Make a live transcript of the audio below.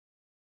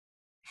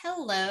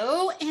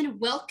Hello and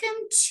welcome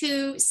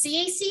to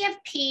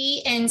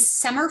CACFP and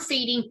Summer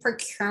Feeding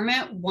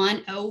Procurement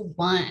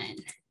 101.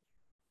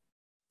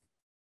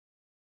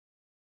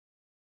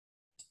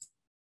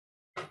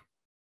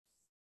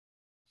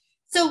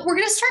 So we're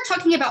going to start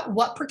talking about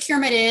what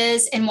procurement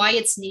is and why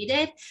it's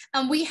needed.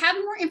 We have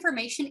more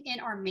information in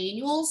our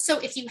manual. So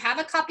if you have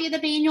a copy of the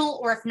manual,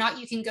 or if not,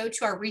 you can go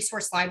to our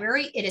resource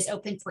library. It is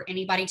open for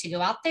anybody to go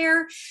out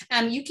there.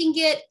 You can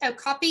get a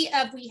copy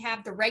of, we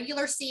have the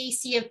regular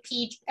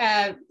CACFP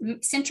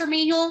center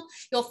manual.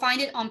 You'll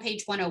find it on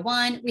page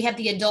 101. We have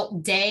the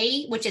adult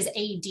day, which is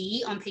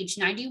AD on page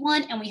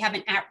 91. And we have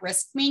an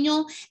at-risk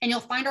manual, and you'll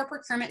find our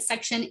procurement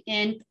section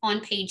on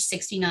page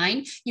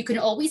 69. You can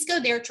always go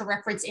there to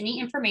reference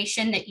any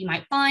information that you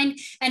might find.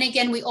 And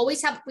again, we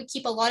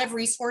keep a lot of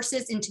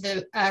resources into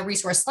the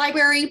resource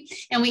library,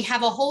 and we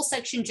have a whole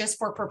section just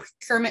for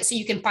procurement, so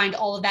you can find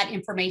all of that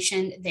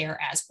information there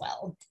as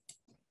well.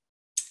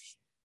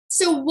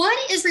 So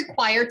what is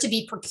required to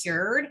be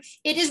procured?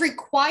 It is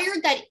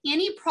required that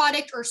any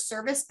product or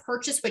service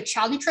purchased with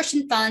child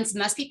nutrition funds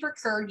must be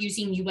procured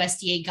using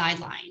USDA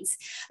guidelines.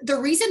 The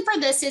reason for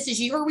this is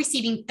you are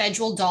receiving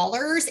federal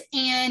dollars,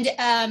 and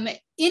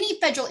any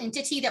federal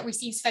entity that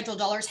receives federal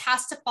dollars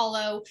has to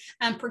follow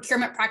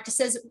procurement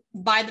practices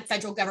by the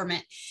federal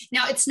government.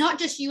 Now, it's not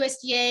just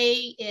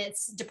USDA,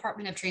 it's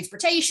Department of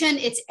Transportation,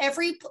 it's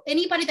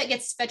anybody that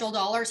gets federal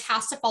dollars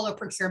has to follow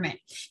procurement.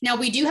 Now,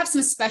 we do have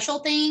some special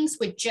things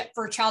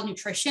for child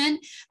nutrition,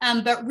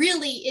 but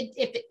really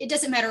it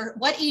doesn't matter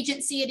what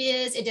agency it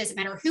is, it doesn't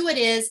matter who it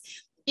is.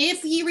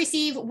 If you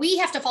receive, we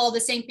have to follow the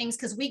same things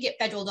because we get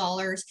federal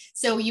dollars.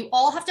 So you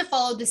all have to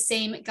follow the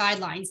same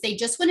guidelines. They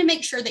just want to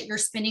make sure that you're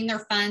spending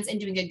their funds and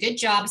doing a good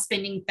job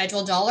spending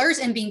federal dollars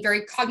and being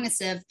very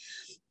cognizant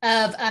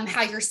of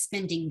how you're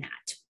spending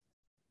that.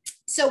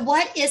 So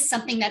what is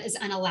something that is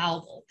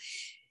unallowable?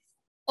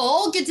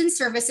 All goods and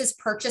services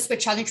purchased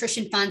with child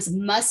nutrition funds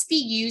must be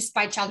used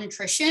by child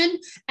nutrition,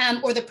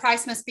 or the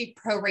price must be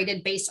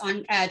prorated based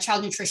on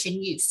child nutrition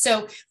use.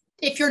 So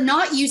if you're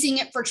not using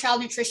it for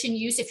child nutrition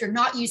use, if you're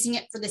not using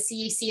it for the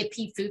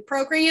CACFP food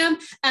program,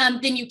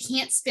 then you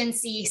can't spend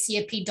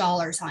CACFP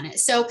dollars on it.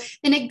 So,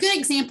 and a good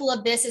example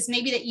of this is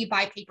maybe that you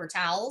buy paper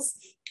towels,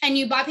 and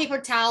you buy paper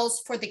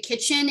towels for the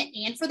kitchen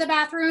and for the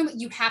bathroom.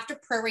 You have to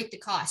prorate the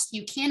cost.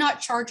 You cannot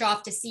charge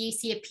off to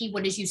CACFP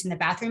what is used in the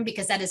bathroom,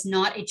 because that is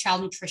not a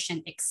child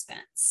nutrition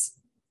expense.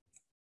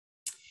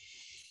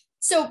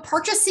 So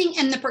purchasing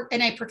in a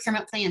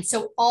procurement plan.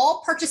 So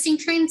all purchasing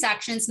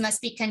transactions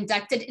must be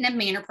conducted in a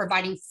manner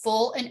providing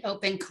full and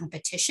open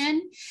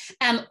competition.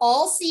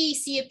 All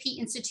CACFP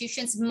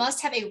institutions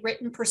must have a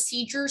written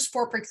procedures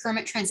for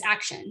procurement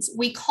transactions.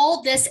 We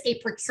call this a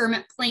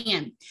procurement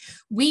plan.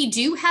 We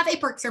do have a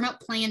procurement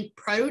plan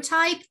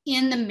prototype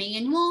in the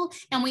manual,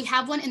 and we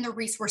have one in the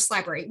resource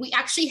library. We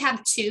actually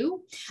have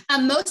two.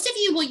 Most of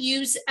you will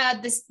use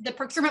the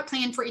procurement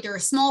plan for either a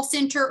small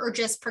center or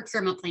just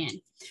procurement plan.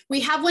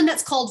 We have one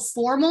that's called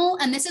formal,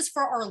 and this is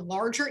for our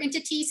larger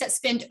entities that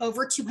spend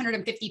over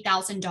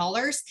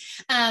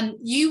 $250,000.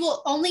 You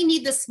will only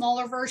need the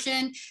smaller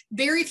version.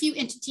 Very few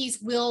entities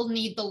will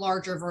need the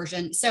larger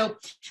version. So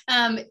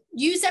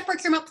use that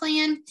procurement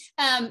plan.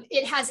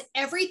 It has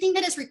everything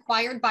that is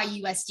required by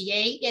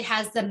USDA. It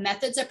has the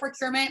methods of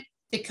procurement,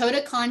 the code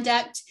of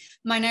conduct,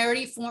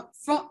 minority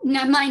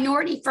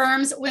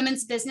firms,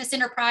 women's business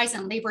enterprise,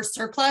 and labor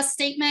surplus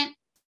statement.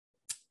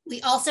 We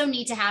also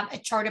need to have a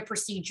chart of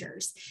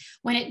procedures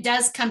when it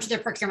does come to the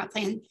procurement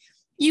plan.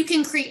 You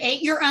can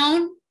create your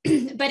own,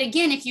 but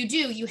again, if you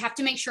do, you have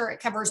to make sure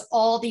it covers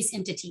all these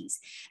entities.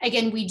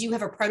 Again, we do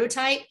have a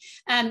prototype.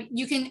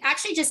 You can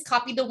actually just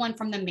copy the one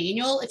from the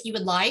manual if you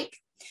would like.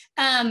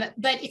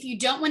 But if you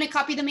don't want to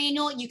copy the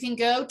manual, you can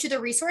go to the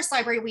resource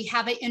library. We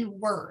have it in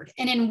Word,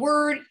 and in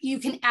Word, you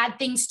can add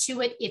things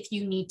to it if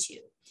you need to.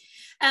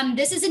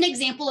 This is an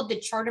example of the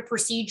chart of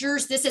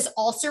procedures. This is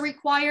also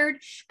required.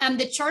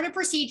 The chart of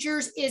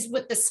procedures is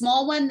with the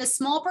small one. The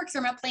small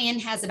procurement plan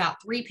has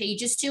about 3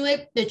 pages to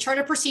it. The chart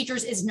of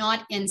procedures is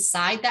not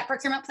inside that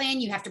procurement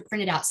plan. You have to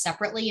print it out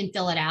separately and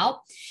fill it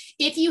out.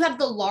 If you have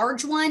the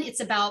large one,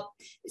 it's about,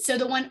 so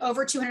the one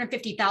over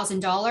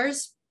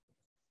 $250,000,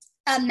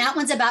 that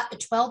one's about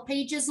 12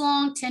 pages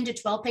long, 10 to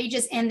 12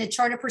 pages, and the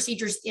chart of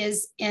procedures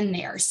is in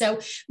there. So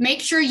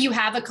make sure you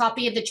have a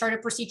copy of the chart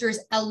of procedures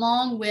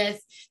along with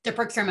the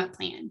procurement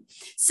plan.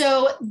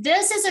 So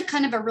this is a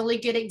kind of a really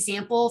good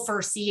example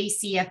for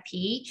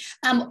CACFP.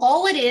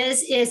 All it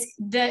is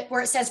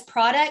where it says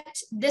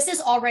product, this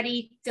is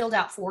already filled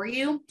out for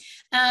you.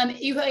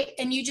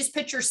 You just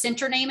put your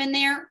center name in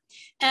there.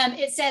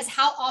 It says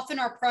how often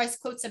are price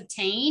quotes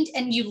obtained,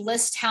 and you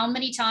list how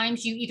many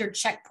times you either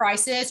check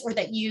prices or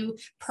that you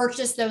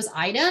purchase those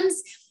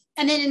items.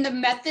 And then in the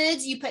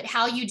methods, you put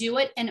how you do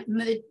it, and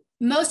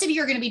Most of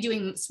you are going to be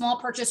doing small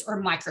purchase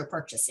or micro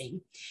purchasing,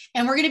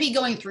 and we're going to be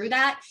going through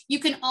that. You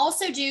can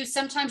also do,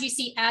 sometimes you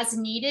see as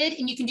needed,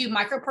 and you can do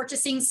micro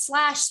purchasing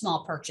 /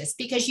 small purchase,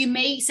 because you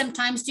may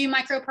sometimes do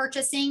micro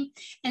purchasing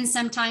and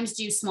sometimes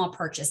do small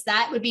purchase.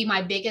 That would be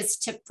my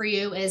biggest tip for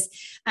you is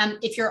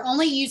if you're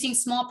only using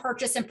small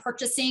purchase and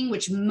purchasing,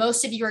 which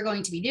most of you are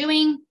going to be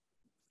doing,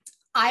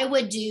 I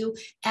would do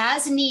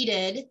as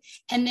needed,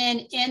 and then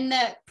in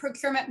the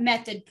procurement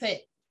method, put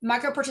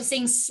micro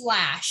purchasing /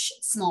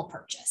 small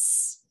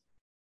purchase.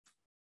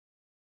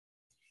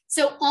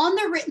 So on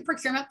the written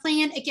procurement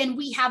plan, again,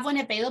 we have one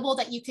available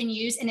that you can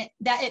use, and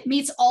it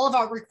meets all of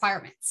our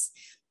requirements.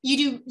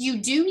 You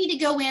do need to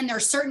go in. There are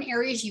certain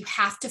areas you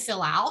have to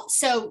fill out.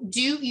 So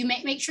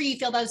make sure you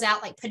fill those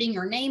out, like putting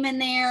your name in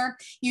there.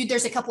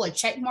 There's a couple of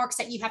check marks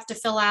that you have to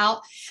fill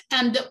out.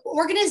 The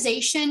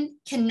organization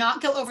cannot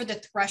go over the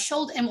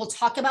threshold, and we'll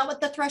talk about what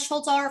the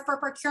thresholds are for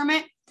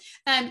procurement.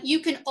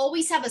 You can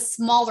always have a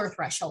smaller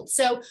threshold.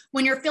 So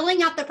when you're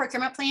filling out the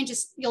procurement plan,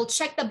 you'll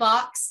check the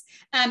box.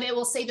 It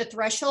will say the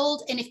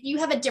threshold. And if you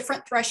have a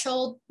different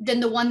threshold than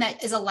the one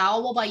that is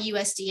allowable by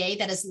USDA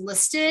that is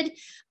listed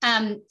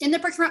in the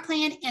procurement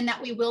plan and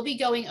that we will be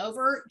going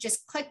over,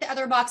 just click the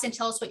other box and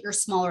tell us what your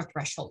smaller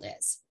threshold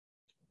is.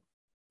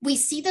 We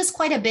see this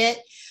quite a bit,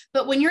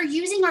 but when you're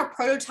using our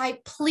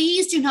prototype,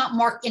 please do not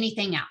mark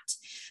anything out.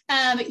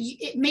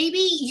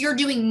 Maybe you're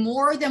doing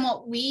more than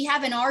what we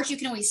have in ours. You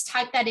can always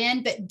type that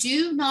in, but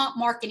do not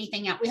mark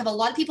anything out. We have a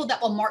lot of people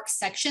that will mark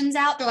sections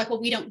out. They're like,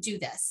 well, we don't do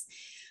this.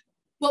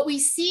 What we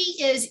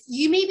see is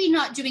you may be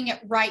not doing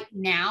it right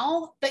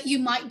now, but you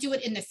might do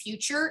it in the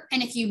future.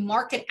 And if you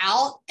mark it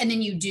out and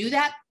then you do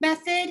that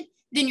method,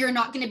 then you're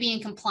not going to be in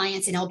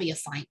compliance and it'll be a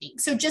finding.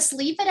 So just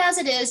leave it as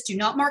it is. Do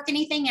not mark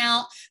anything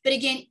out. But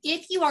again,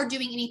 if you are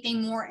doing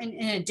anything more in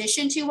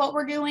addition to what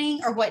we're doing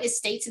or what it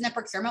states in the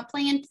procurement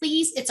plan,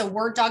 please, it's a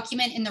Word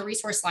document in the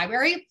resource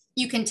library.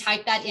 You can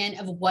type that in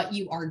of what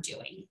you are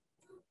doing.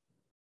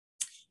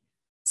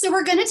 So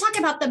we're going to talk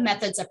about the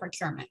methods of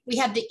procurement. We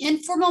have the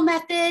informal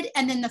method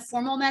and then the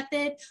formal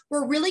method.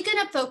 We're really going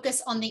to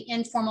focus on the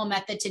informal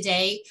method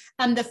today.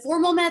 The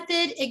formal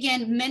method,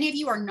 again, many of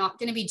you are not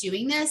going to be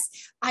doing this.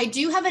 I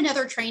do have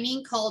another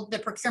training called the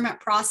procurement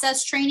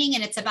process training,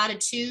 and it's about a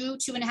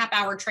 2.5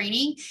 hour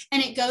training,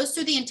 and it goes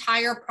through the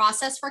entire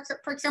process for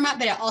procurement,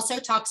 but it also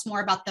talks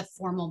more about the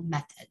formal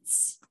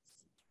methods.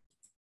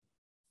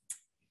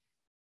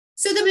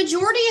 So the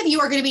majority of you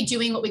are going to be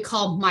doing what we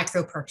call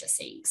micro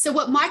purchasing. So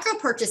what micro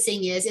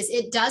purchasing is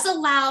it does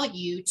allow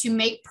you to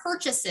make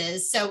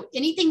purchases. So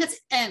anything that's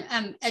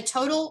a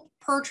total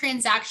per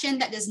transaction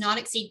that does not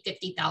exceed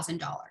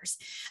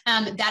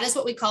 $50,000. That is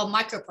what we call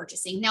micro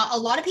purchasing. Now, a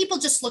lot of people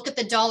just look at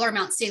the dollar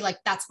amount and say like,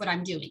 that's what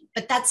I'm doing,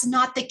 but that's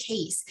not the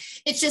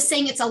case. It's just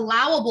saying it's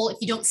allowable if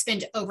you don't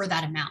spend over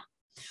that amount.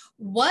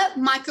 What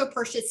micro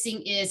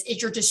purchasing is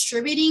you're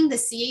distributing the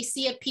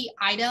CACFP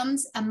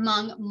items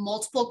among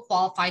multiple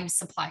qualified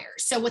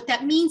suppliers. So what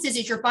that means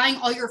is you're buying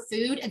all your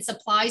food and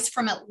supplies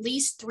from at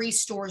least 3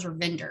 stores or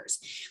vendors.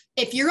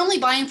 If you're only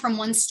buying from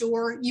one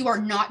store, you are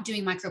not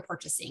doing micro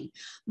purchasing.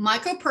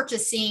 Micro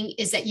purchasing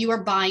is that you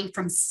are buying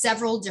from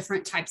several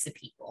different types of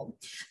people.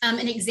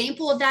 An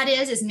example of that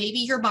is maybe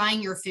you're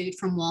buying your food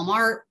from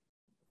Walmart.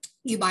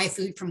 You buy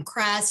food from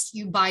Crest,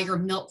 you buy your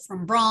milk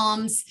from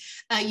Brahms,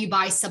 you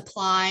buy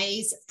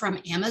supplies from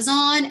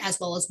Amazon as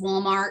well as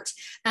Walmart.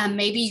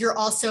 Maybe you're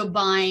also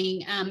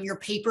buying your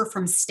paper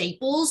from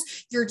Staples.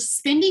 You're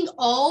spending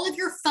all of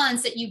your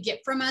funds that you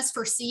get from us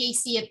for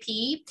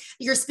CACFP.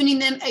 You're spending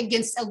them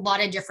against a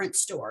lot of different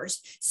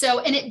stores.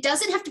 So, and it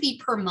doesn't have to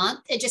be per month.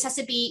 It just has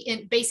to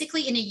be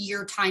basically in a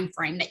year time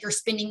frame that you're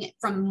spending it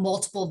from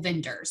multiple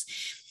vendors.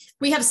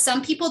 We have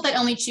some people that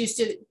only choose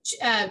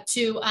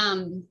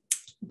to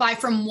buy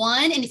from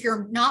one. And if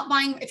you're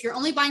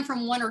only buying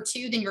from 1 or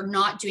 2, then you're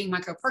not doing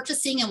micro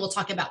purchasing. And we'll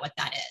talk about what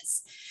that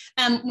is.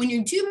 When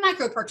you do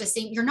micro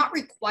purchasing, you're not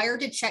required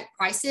to check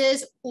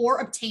prices or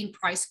obtain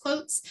price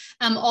quotes.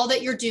 All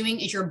that you're doing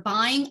is you're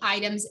buying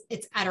items.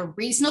 It's at a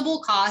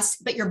reasonable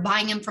cost, but you're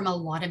buying them from a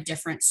lot of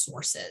different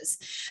sources.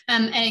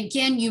 And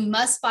again, you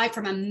must buy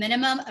from a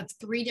minimum of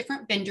 3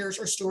 different vendors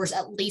or stores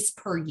at least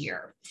per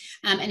year.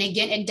 And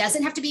again, it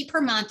doesn't have to be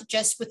per month,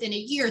 just within a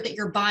year that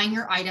you're buying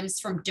your items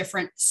from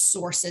different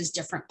sources,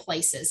 different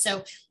places.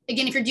 So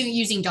again, if you're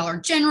using Dollar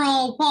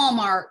General,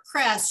 Walmart,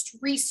 Crest,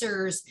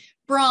 Reese's,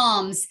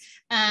 Brahms,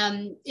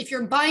 if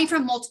you're buying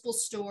from multiple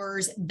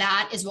stores,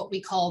 that is what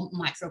we call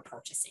micro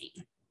purchasing.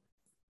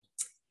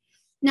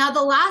 Now,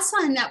 the last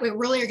one that we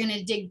really are going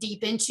to dig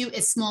deep into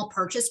is small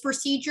purchase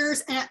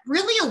procedures. And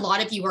really, a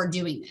lot of you are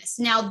doing this.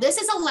 Now,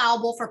 this is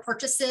allowable for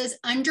purchases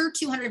under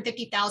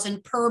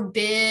 $250,000 per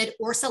bid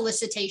or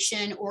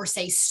solicitation or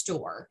say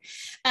store.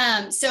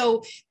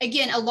 So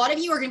again, a lot of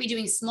you are going to be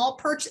doing small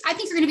purchase. I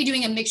think you're going to be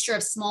doing a mixture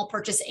of small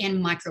purchase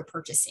and micro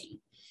purchasing.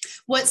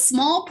 What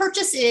small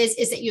purchase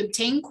is that you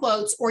obtain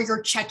quotes or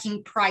you're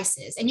checking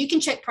prices. And you can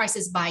check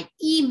prices by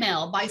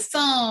email, by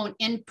phone,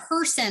 in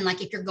person.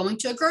 Like if you're going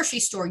to a grocery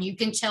store, you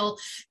can tell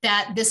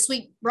that this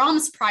week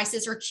Brahms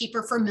prices are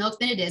cheaper for milk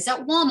than it is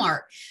at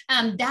Walmart.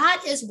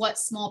 That is what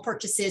small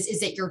purchase is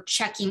that you're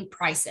checking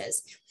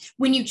prices.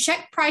 When you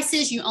check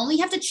prices, you only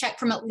have to check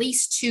from at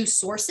least 2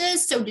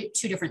 sources. So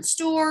 2 different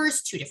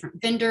stores, 2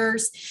 different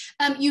vendors.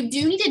 You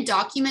do need to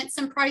document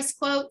some price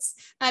quotes,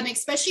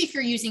 especially if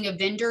you're using a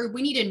vendor.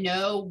 We need to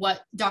know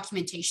what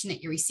documentation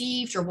that you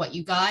received or what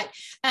you got.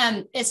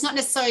 It's not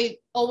necessarily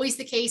always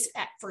the case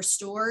for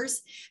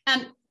stores.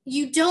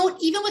 You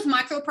don't, even with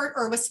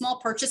with small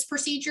purchase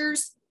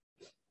procedures,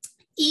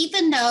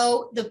 even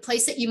though the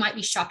place that you might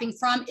be shopping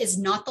from is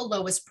not the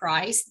lowest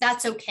price,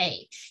 that's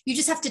okay. You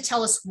just have to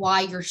tell us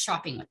why you're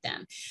shopping with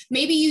them.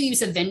 Maybe you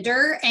use a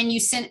vendor and you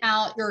sent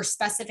out your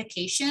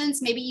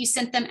specifications. Maybe you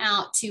sent them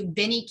out to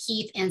Benny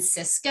Keith and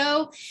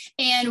Cisco,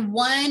 and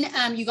one,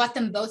 you got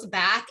them both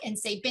back and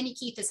say Benny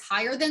Keith is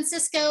higher than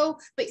Cisco,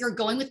 but you're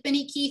going with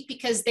Benny Keith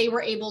because they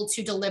were able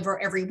to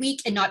deliver every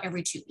week and not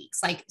every 2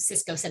 weeks, like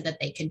Cisco said that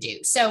they can do.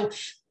 So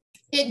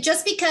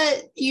just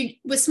because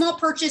with small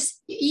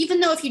purchase, even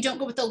though if you don't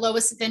go with the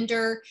lowest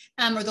vendor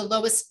or the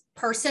lowest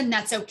person,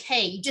 that's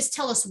okay. You just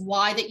tell us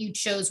why that you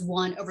chose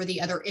one over the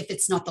other if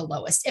it's not the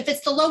lowest. If it's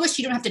the lowest,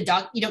 you don't have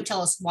to you don't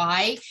tell us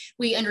why.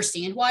 We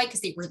understand why,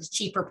 because they were the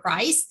cheaper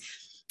price.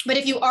 But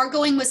if you are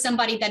going with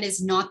somebody that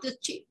is not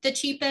the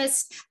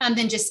cheapest,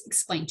 then just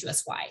explain to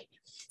us why.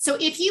 So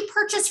if you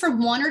purchase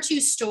from 1 or 2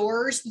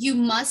 stores, you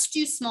must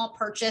do small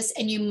purchase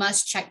and you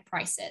must check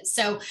prices.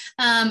 So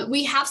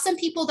we have some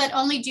people that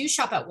only do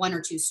shop at 1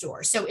 or 2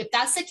 stores. So if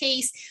that's the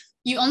case,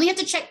 you only have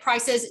to check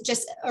prices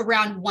just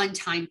around 1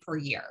 time per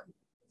year.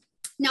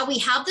 Now we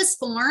have this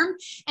form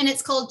and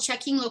it's called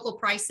Checking Local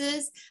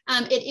Prices.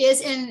 It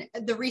is in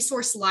the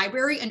resource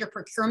library under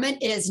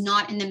procurement. It is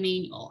not in the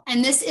manual.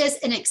 And this is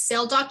an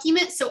Excel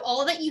document. So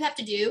all that you have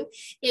to do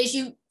is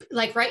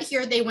like right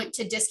here, they went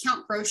to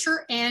Discount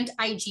Grocer and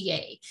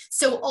IGA.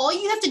 So all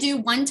you have to do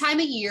 1 time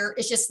a year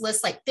is just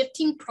list like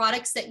 15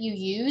 products that you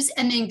use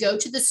and then go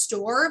to the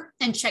store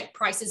and check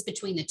prices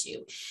between the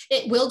 2.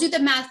 It will do the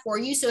math for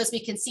you. So as we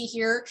can see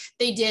here,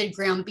 they did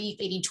ground beef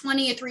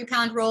 80/20, a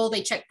 3-pound roll.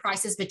 They checked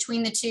prices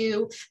between the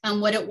 2,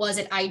 what it was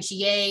at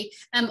IGA.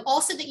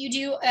 Also that you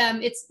do,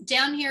 it's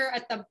down here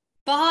at the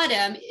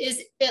bottom is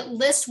it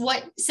lists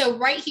so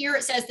right here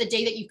it says the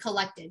day that you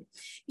collected.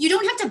 You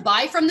don't have to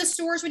buy from the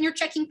stores when you're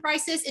checking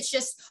prices. It's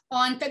just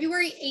on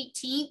February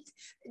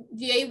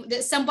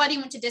 18th, somebody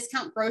went to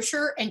Discount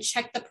Grocer and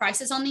checked the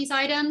prices on these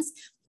items.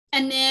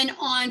 And then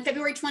on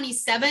February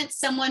 27th,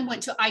 someone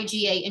went to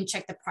IGA and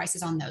checked the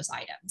prices on those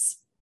items.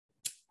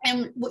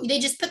 And they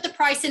just put the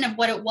price in of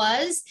what it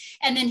was,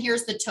 and then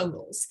here's the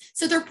totals.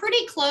 So they're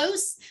pretty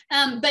close,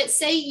 but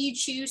say you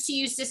choose to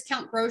use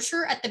Discount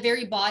Grocer, at the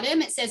very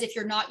bottom, it says if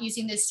you're not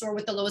using this store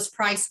with the lowest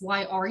price,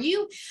 why are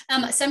you?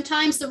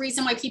 Sometimes the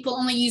reason why people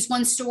only use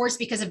one store is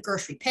because of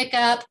grocery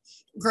pickup,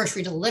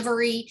 grocery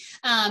delivery.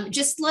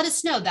 Just let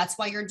us know that's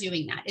why you're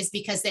doing that, is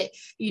because they,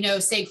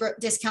 say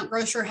Discount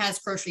Grocer has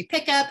grocery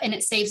pickup and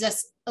it saves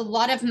us a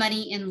lot of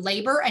money in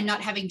labor and not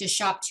having to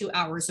shop 2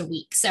 hours a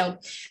week. So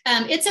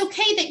it's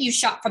okay that you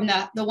shop from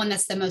the one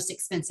that's the most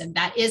expensive.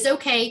 That is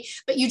okay,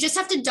 but you just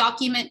have to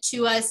document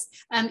to us,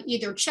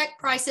 either check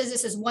prices.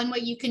 This is one way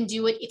you can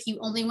do it if you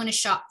only want to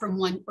shop from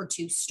 1 or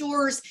 2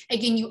 stores.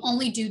 Again, you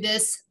only do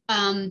this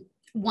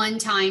 1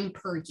 time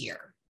per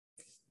year.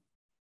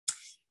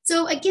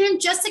 So again,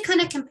 just a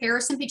kind of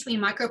comparison between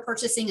micro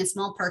purchasing and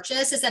small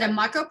purchase is that a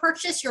micro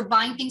purchase, you're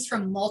buying things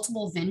from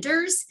multiple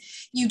vendors.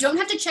 You don't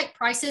have to check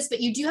prices,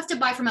 but you do have to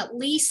buy from at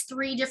least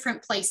 3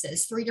 different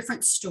places, 3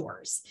 different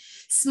stores.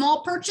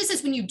 Small purchase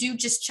is when you do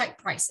just check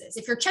prices.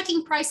 If you're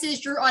checking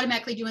prices, you're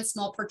automatically doing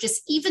small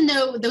purchase, even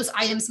though those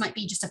items might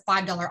be just a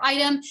 $5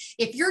 item.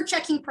 If you're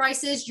checking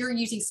prices, you're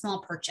using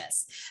small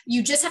purchase.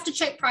 You just have to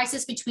check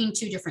prices between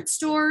 2 different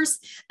stores.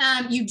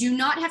 You do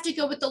not have to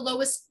go with the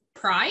lowest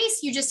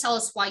price. You just tell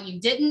us why you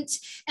didn't,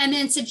 and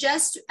then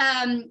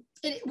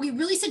we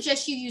really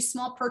suggest you use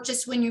small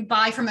purchase when you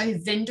buy from a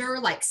vendor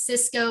like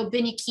Cisco,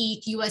 Benny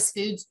Keith, US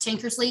Foods,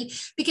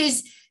 Tankersley,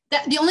 because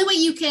the only way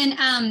you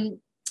can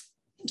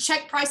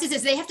check prices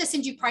is they have to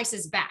send you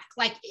prices back.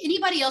 Like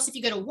anybody else, if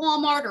you go to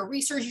Walmart or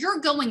research, you're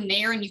going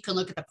there and you can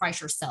look at the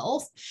price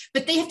yourself,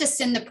 but they have to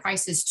send the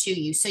prices to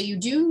you. So you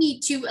do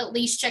need to at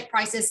least check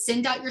prices,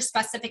 send out your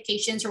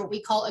specifications, or what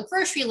we call a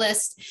grocery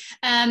list,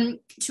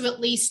 to at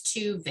least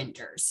 2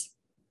 vendors.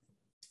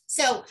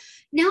 So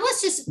now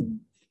let's just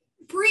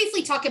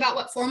briefly talk about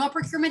what formal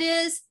procurement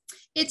is.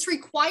 It's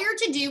required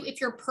to do if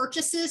your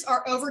purchases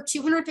are over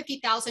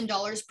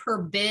 $250,000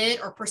 per bid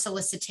or per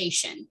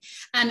solicitation.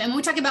 And when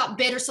we talk about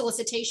bid or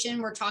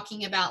solicitation, we're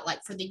talking about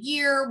like for the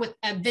year with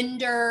a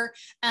vendor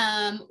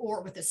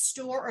or with a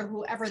store or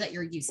whoever that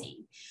you're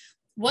using.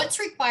 What's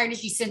required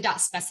is you send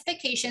out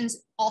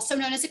specifications, also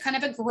known as a kind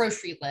of a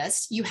grocery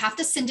list. You have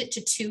to send it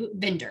to 2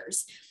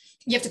 vendors.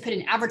 You have to put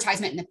an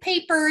advertisement in the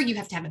paper. You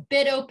have to have a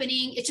bid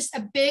opening. It's just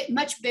a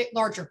much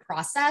larger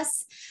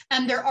process.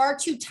 There are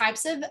two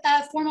types of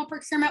formal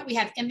procurement. We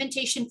have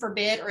invitation for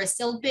bid or a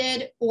sealed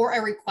bid or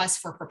a request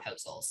for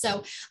proposal.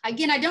 So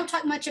again, I don't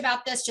talk much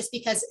about this just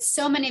because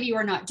so many of you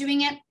are not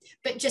doing it,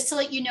 but just to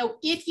let you know,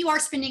 if you are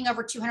spending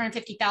over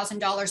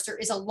 $250,000, there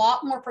is a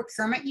lot more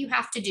procurement you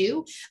have to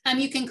do.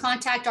 You can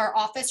contact our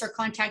office or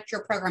contact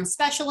your program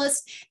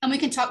specialist, and we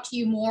can talk to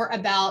you more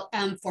about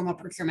formal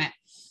procurement.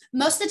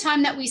 Most of the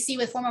time that we see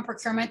with formal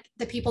procurement,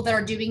 the people that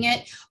are doing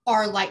it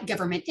are like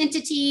government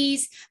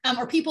entities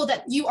or people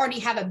that you already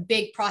have a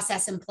big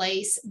process in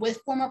place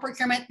with formal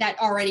procurement that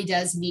already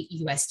does meet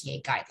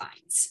USDA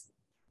guidelines.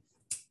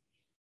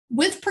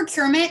 With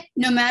procurement,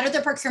 no matter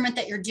the procurement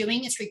that you're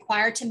doing, it's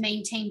required to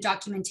maintain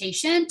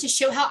documentation to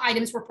show how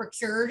items were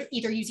procured,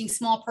 either using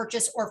small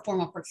purchase or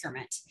formal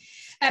procurement.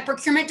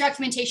 Procurement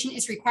documentation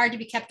is required to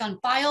be kept on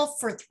file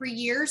for 3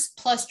 years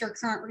plus your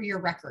current year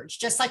records,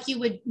 just like you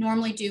would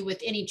normally do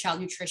with any child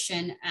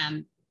nutrition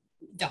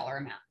dollar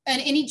amount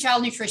and any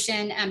child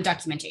nutrition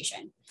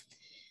documentation.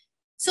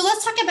 So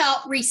let's talk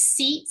about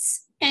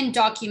receipts and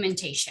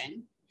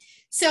documentation.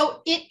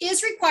 So it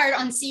is required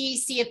on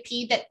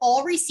CACFP that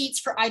all receipts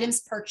for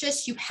items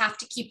purchased, you have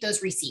to keep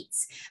those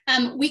receipts.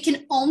 We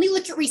can only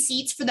look at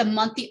receipts for the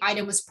month the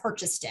item was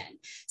purchased in.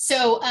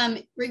 So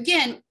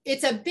again,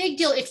 it's a big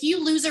deal. If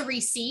you lose a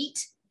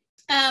receipt,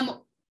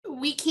 so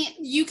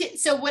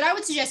what I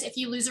would suggest if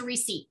you lose a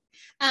receipt,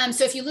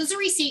 so if you lose a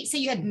receipt, say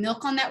you had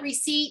milk on that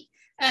receipt,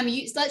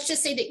 let's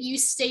just say that you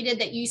stated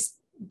that you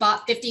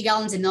bought 50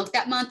 gallons of milk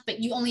that month,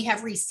 but you only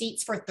have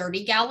receipts for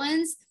 30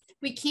 gallons.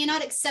 We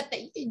cannot accept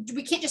that.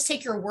 We can't just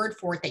take your word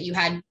for it that you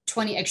had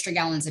 20 extra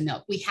gallons of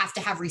milk. We have to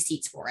have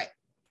receipts for it.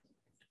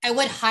 I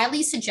would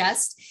highly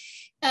suggest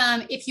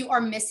if you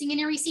are missing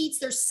any receipts,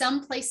 there's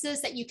some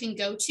places that you can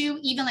go to,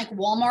 even like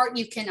Walmart,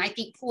 you can, I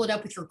think, pull it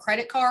up with your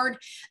credit card.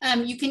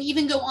 You can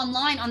even go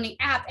online on the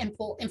app and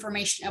pull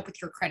information up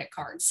with your credit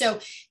card. So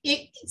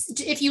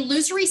if you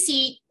lose a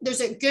receipt,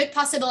 there's a good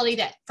possibility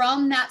that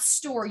from that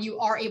store, you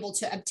are able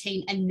to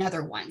obtain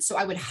another one. So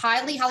I would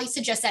highly, highly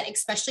suggest that,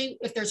 especially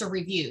if there's a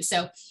review.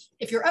 So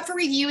if you're up for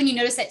review and you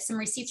notice that some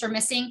receipts are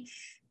missing,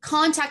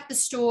 contact the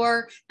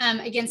store.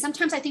 Again,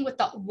 sometimes I think with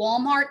the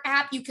Walmart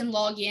app, you can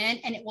log in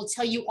and it will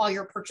tell you all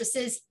your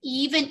purchases,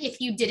 even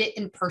if you did it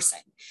in person.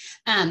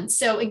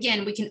 So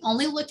again, we can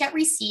only look at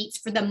receipts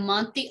for the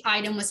month the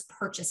item was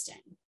purchased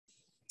in.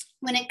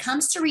 When it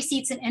comes to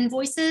receipts and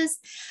invoices,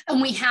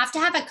 we have to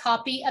have a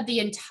copy of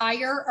the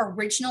entire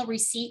original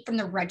receipt from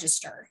the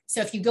register.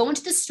 So if you go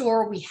into the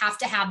store, we have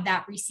to have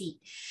that receipt.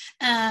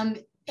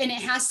 And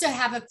it has to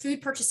have a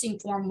food purchasing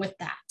form with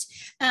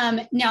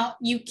that. Now,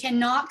 you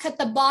cannot cut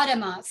the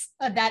bottom of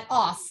that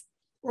off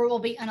or it will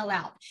be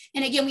unallowed.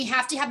 And again, we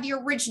have to have the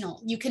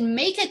original. You can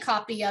make a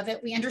copy of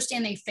it. We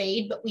understand they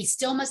fade, but we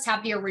still must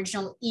have the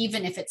original,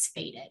 even if it's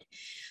faded.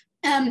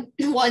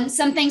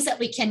 Some things that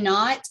we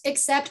cannot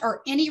accept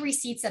are any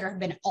receipts that have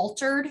been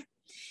altered.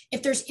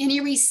 If there's any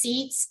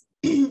receipts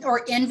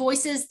or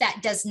invoices that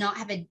does not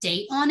have a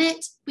date on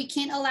it, we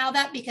can't allow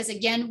that because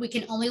again, we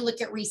can only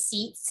look at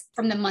receipts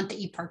from the month that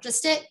you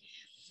purchased it.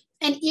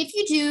 And if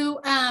you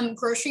do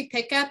grocery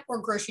pickup or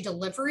grocery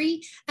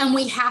delivery,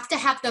 we have to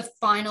have the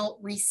final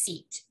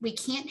receipt. We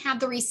can't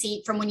have the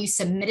receipt from when you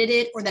submitted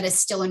it or that is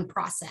still in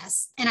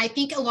process. And I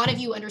think a lot of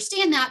you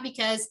understand that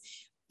because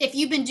if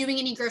you've been doing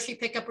any grocery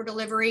pickup or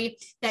delivery,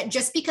 that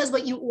just because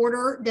what you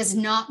order does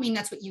not mean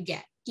that's what you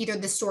get. Either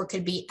the store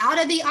could be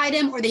out of the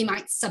item or they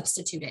might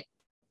substitute it.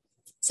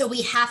 So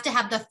we have to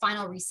have the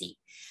final receipt.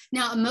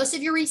 Now, most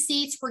of your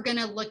receipts we're going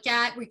to look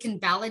at, we can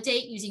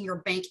validate using your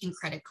bank and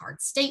credit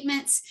card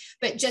statements.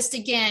 But just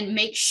again,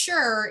 make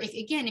sure,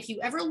 if you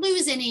ever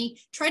lose any,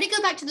 try to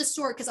go back to the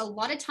store because a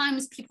lot of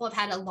times people have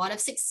had a lot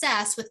of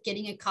success with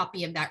getting a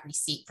copy of that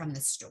receipt from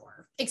the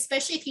store,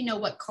 especially if you know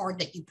what card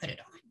that you put it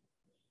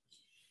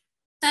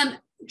on.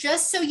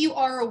 Just so you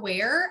are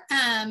aware,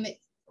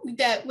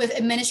 that with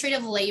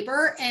administrative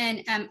labor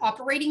and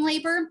operating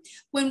labor,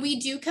 when we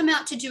do come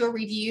out to do a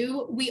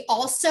review, we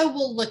also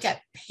will look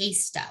at pay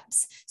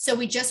stubs. So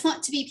we just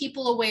want to be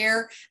people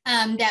aware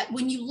that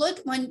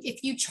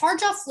if you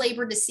charge off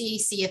labor to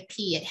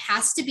CACFP, it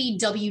has to be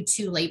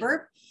W-2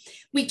 labor.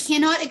 We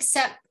cannot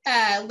accept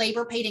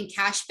labor paid in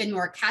cash, bin,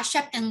 or cash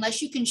app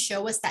unless you can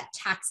show us that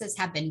taxes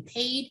have been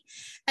paid.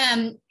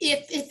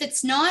 If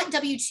it's not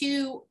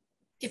W-2,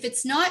 if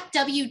it's not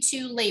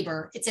W-2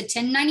 labor, it's a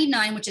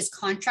 1099, which is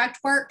contract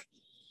work.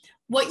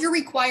 What you're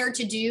required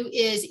to do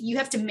is you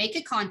have to make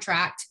a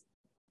contract,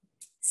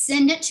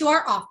 send it to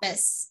our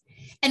office,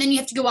 and then you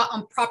have to go out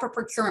on proper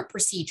procurement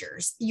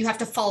procedures. You have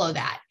to follow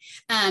that.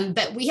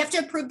 But we have to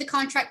approve the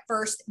contract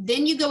first,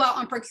 then you go out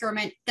on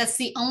procurement. That's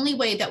the only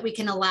way that we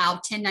can allow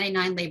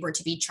 1099 labor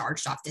to be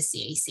charged off to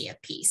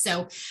CACFP.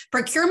 So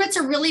procurement's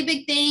a really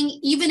big thing,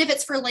 even if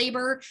it's for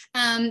labor,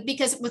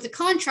 because with the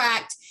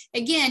contract,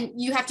 again,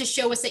 you have to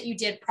show us that you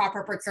did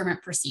proper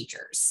procurement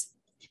procedures.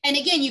 And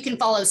again, you can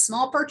follow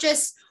small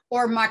purchase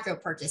or micro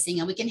purchasing.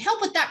 And we can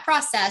help with that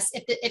process.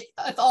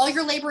 If all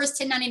your labor is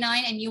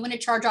 1099 and you want to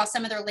charge off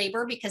some of their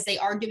labor because they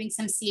are doing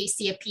some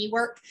CACFP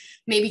work,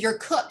 maybe your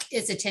cook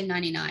is a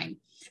 1099.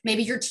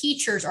 Maybe your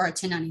teachers are a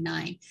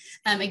 1099.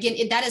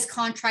 Again, that is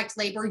contract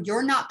labor.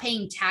 You're not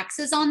paying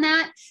taxes on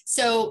that.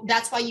 So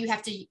that's why you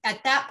have to,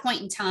 at that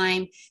point in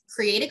time,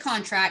 create a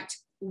contract.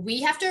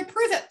 We have to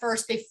approve it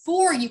first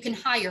before you can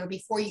hire,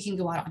 before you can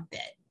go out on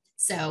bid.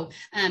 So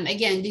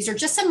again, these are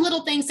just some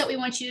little things that we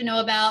want you to know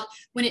about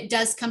when it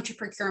does come to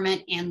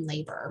procurement and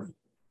labor.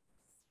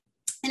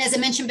 And as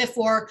I mentioned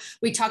before,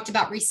 we talked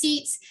about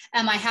receipts.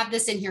 I have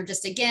this in here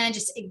just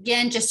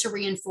to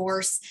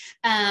reinforce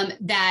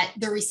that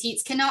the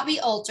receipts cannot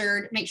be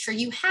altered. Make sure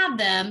you have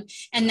them,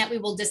 and that we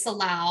will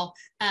disallow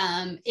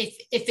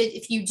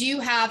if you do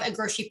have a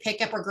grocery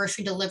pickup or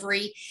grocery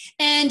delivery.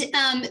 And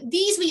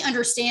these we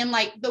understand,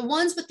 like the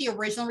ones with the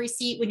original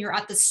receipt when you're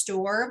at the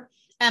store.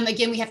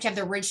 Again, we have to have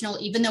the original,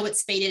 even though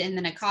it's faded, and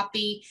then a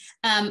copy.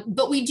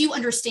 But we do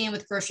understand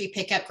with grocery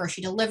pickup,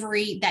 grocery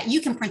delivery, that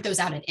you can print those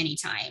out at any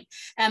time.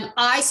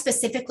 I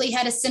specifically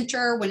had a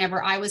center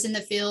whenever I was in the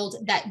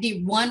field that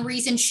the one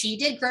reason she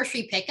did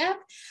grocery pickup,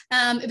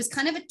 it was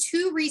kind of a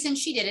two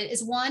reasons she did it.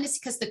 Is one is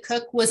because the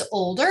cook was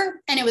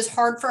older and it was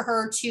hard for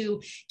her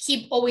to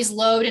always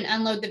load and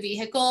unload the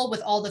vehicle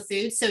with all the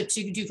food. So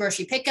to do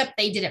grocery pickup,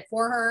 they did it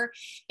for her.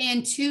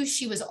 And two,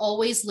 she was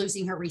always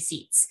losing her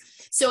receipts.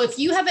 So if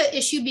you have an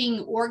issue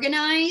being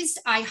organized,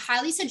 I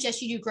highly suggest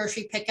you do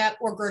grocery pickup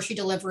or grocery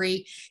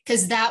delivery,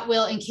 because that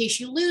will, in case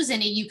you lose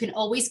any, you can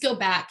always go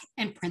back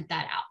and print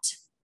that out.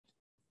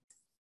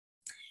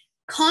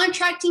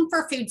 Contracting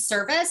for food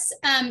service.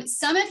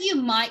 Some of you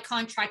might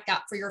contract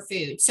out for your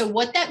food. So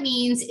what that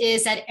means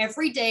is that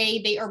every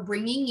day they are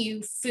bringing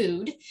you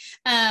food.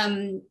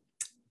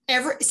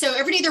 Every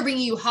day they're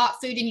bringing you hot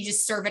food and you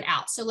just serve it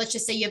out. So let's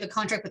just say you have a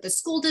contract with the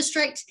school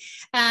district.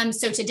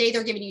 So today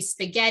they're giving you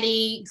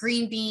spaghetti,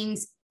 green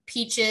beans,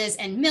 peaches,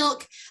 and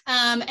milk.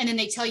 And then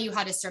they tell you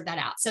how to serve that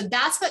out. So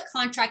that's what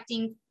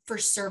contracting for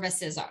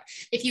services are.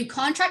 If you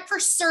contract for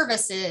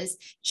services,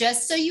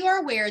 just so you are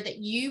aware that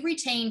you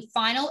retain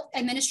final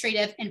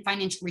administrative and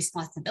financial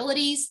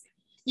responsibilities.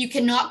 You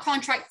cannot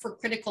contract for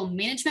critical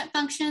management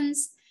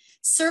functions.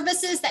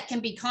 Services that can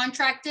be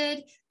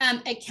contracted,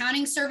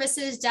 accounting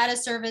services, data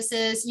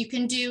services, you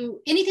can do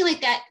anything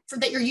like that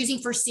that you're using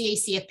for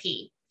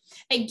CACFP.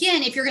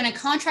 Again, if you're going to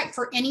contract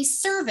for any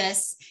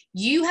service,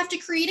 you have to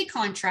create a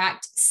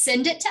contract,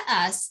 send it to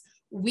us,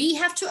 we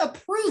have to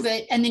approve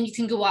it, and then you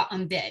can go out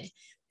on bid.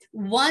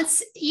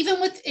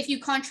 If you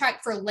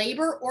contract for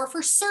labor or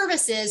for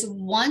services,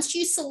 once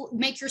you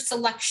make your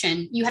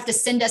selection, you have to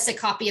send us a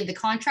copy of the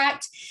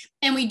contract,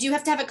 and we do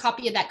have to have a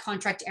copy of that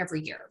contract every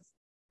year.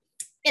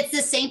 It's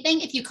the same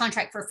thing if you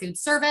contract for food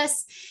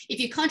service. If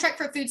you contract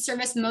for food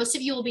service, most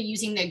of you will be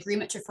using the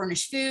agreement to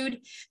furnish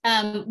food,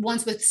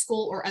 ones with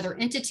school or other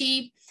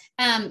entity.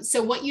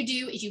 So what you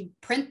do is you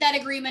print that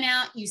agreement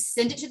out, you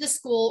send it to the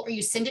school, or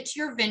you send it to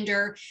your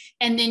vendor,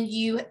 and then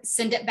you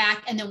send it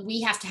back, and then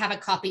we have to have a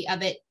copy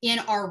of it in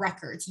our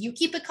records. You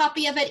keep a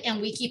copy of it,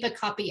 and we keep a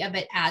copy of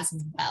it as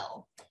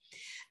well.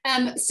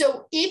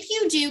 So if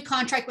you do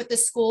contract with the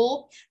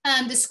school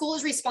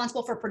is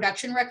responsible for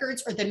production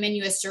records or the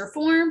menu assert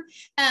form.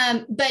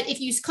 But if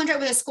you contract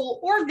with a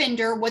school or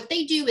vendor, what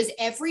they do is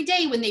every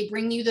day when they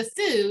bring you the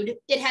food,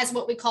 it has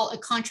what we call a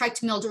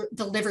contract meal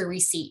delivery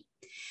receipt.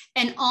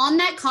 And on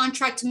that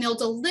contract meal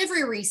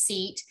delivery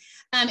receipt,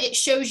 it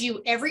shows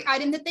you every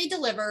item that they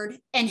delivered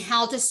and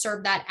how to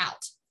serve that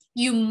out.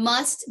 You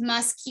must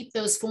keep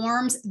those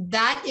forms.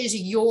 That is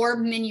your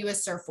menu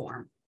assert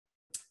form.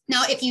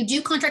 Now, if you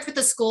do contract with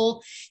the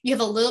school, you have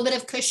a little bit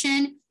of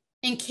cushion.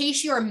 In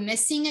case you are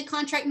missing a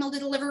contract meal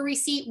delivery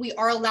receipt, we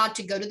are allowed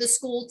to go to the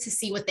school to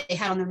see what they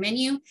had on their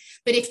menu.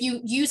 But if you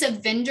use a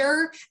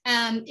vendor,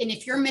 and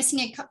if you're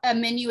missing a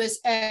menu as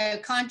a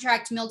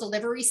contract meal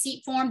delivery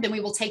receipt form, then we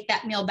will take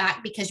that meal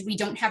back because we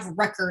don't have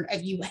record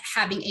of you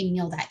having a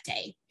meal that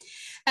day.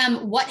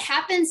 What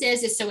happens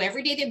is so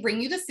every day they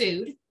bring you the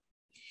food.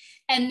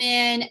 And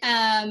then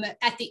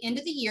at the end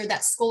of the year,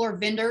 that school or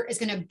vendor is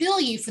going to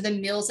bill you for the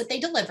meals that they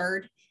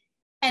delivered.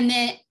 And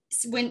then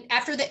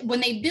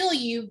when they bill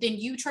you, then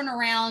you turn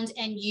around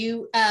and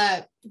you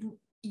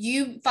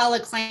file a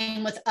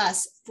claim with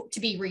us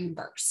to be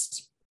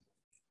reimbursed.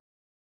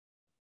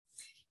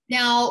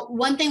 Now,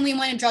 one thing we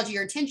want to draw to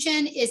your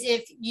attention is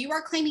if you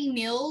are claiming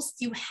meals,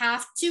 you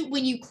have to,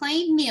 when you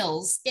claim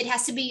meals, it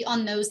has to be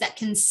on those that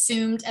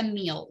consumed a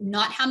meal,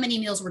 not how many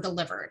meals were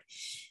delivered.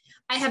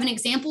 I have an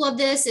example of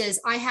this is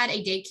I had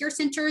a daycare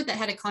center that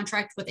had a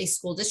contract with a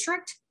school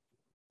district.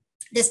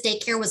 This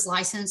daycare was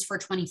licensed for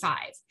 25.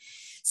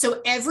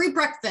 So every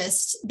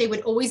breakfast, they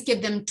would always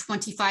give them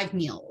 25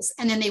 meals.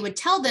 And then they would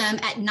tell them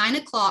at 9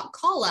 o'clock,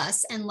 call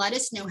us and let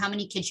us know how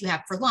many kids you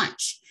have for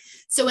lunch.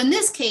 So in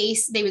this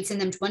case, they would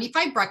send them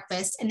 25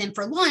 breakfasts. And then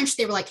for lunch,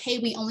 they were like, hey,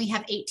 we only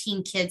have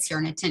 18 kids here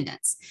in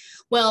attendance.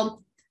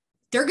 Well,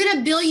 They're going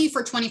to bill you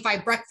for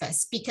 25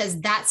 breakfasts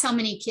because that's how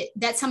many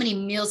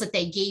meals that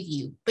they gave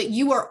you. But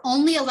you are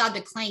only allowed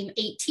to claim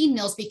 18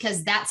 meals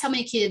because that's how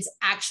many kids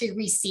actually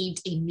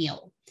received a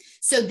meal.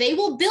 So they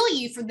will bill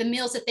you for the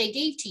meals that they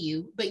gave to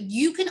you, but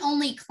you can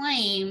only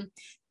claim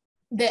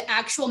the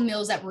actual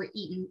meals that were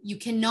eaten. You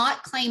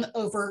cannot claim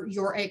over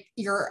your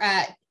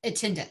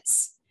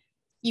attendance.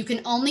 You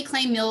can only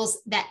claim meals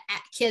that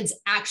kids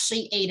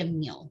actually ate a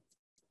meal.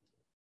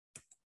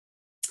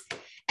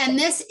 And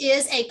this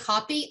is a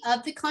copy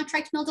of the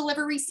contract meal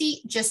delivery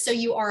receipt, just so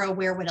you are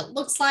aware what it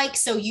looks like.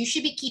 So you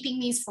should be keeping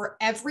these for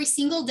every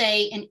single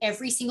day and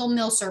every single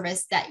meal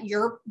service that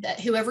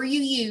whoever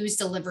you use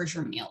delivers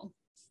your meal.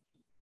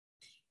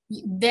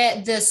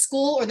 The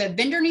school or the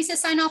vendor needs to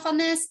sign off on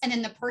this, and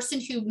then the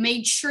person who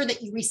made sure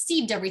that you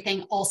received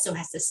everything also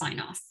has to sign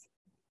off.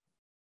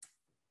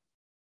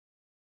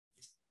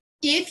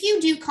 If you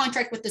do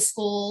contract with the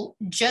school,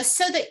 just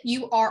so that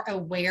you are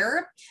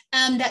aware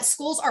that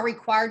schools are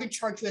required to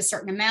charge you a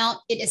certain amount,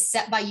 it is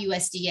set by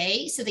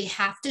USDA. So they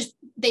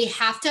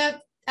have to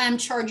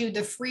charge you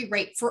the free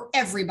rate for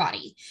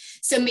everybody.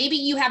 So maybe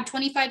you have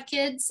 25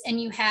 kids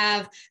and you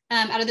have,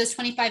 out of those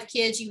 25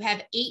 kids, you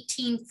have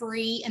 18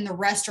 free and the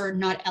rest are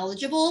not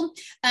eligible.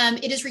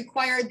 It is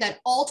required that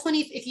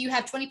if you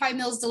have 25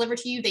 meals delivered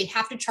to you, they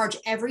have to charge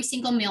every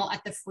single meal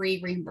at the free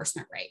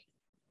reimbursement rate.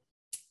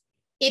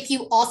 If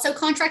you also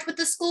contract with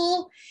the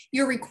school,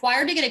 you're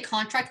required to get a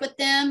contract with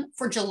them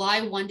for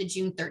July 1 to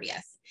June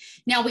 30th.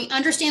 Now, we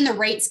understand the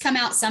rates come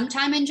out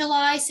sometime in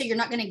July, so you're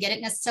not going to get it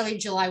necessarily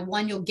July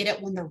 1. You'll get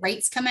it when the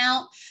rates come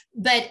out.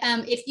 But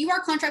if you are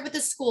contract with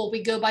the school,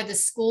 we go by the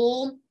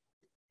school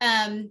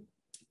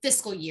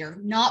fiscal year,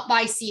 not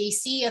by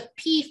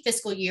CACFP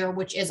fiscal year,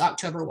 which is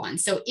October 1.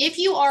 So if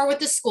you are with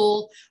the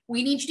school,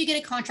 we need you to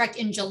get a contract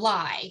in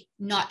July,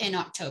 not in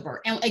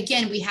October. And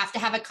again, we have to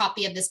have a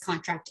copy of this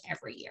contract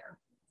every year.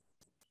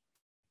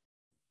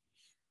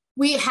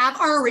 We have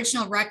our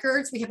original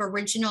records. We have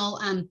original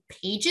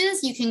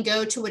pages. You can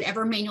go to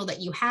whatever manual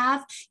that you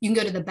have. You can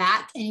go to the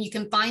back and you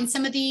can find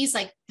some of these,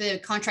 like the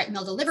contract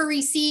mail delivery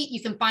receipt.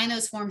 You can find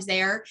those forms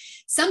there.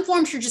 Some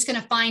forms you're just going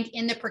to find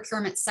in the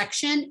procurement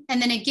section. And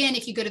then again,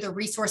 if you go to the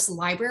resource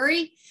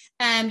library,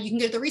 you can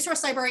go to the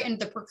resource library and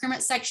the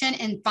procurement section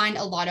and find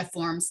a lot of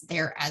forms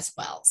there as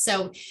well.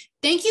 So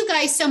thank you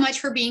guys so much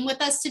for being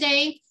with us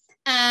today.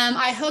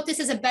 I hope this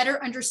is a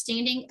better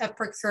understanding of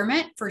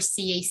procurement for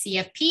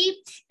CACFP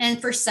and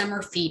for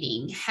summer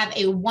feeding. Have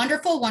a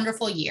wonderful,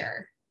 wonderful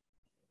year.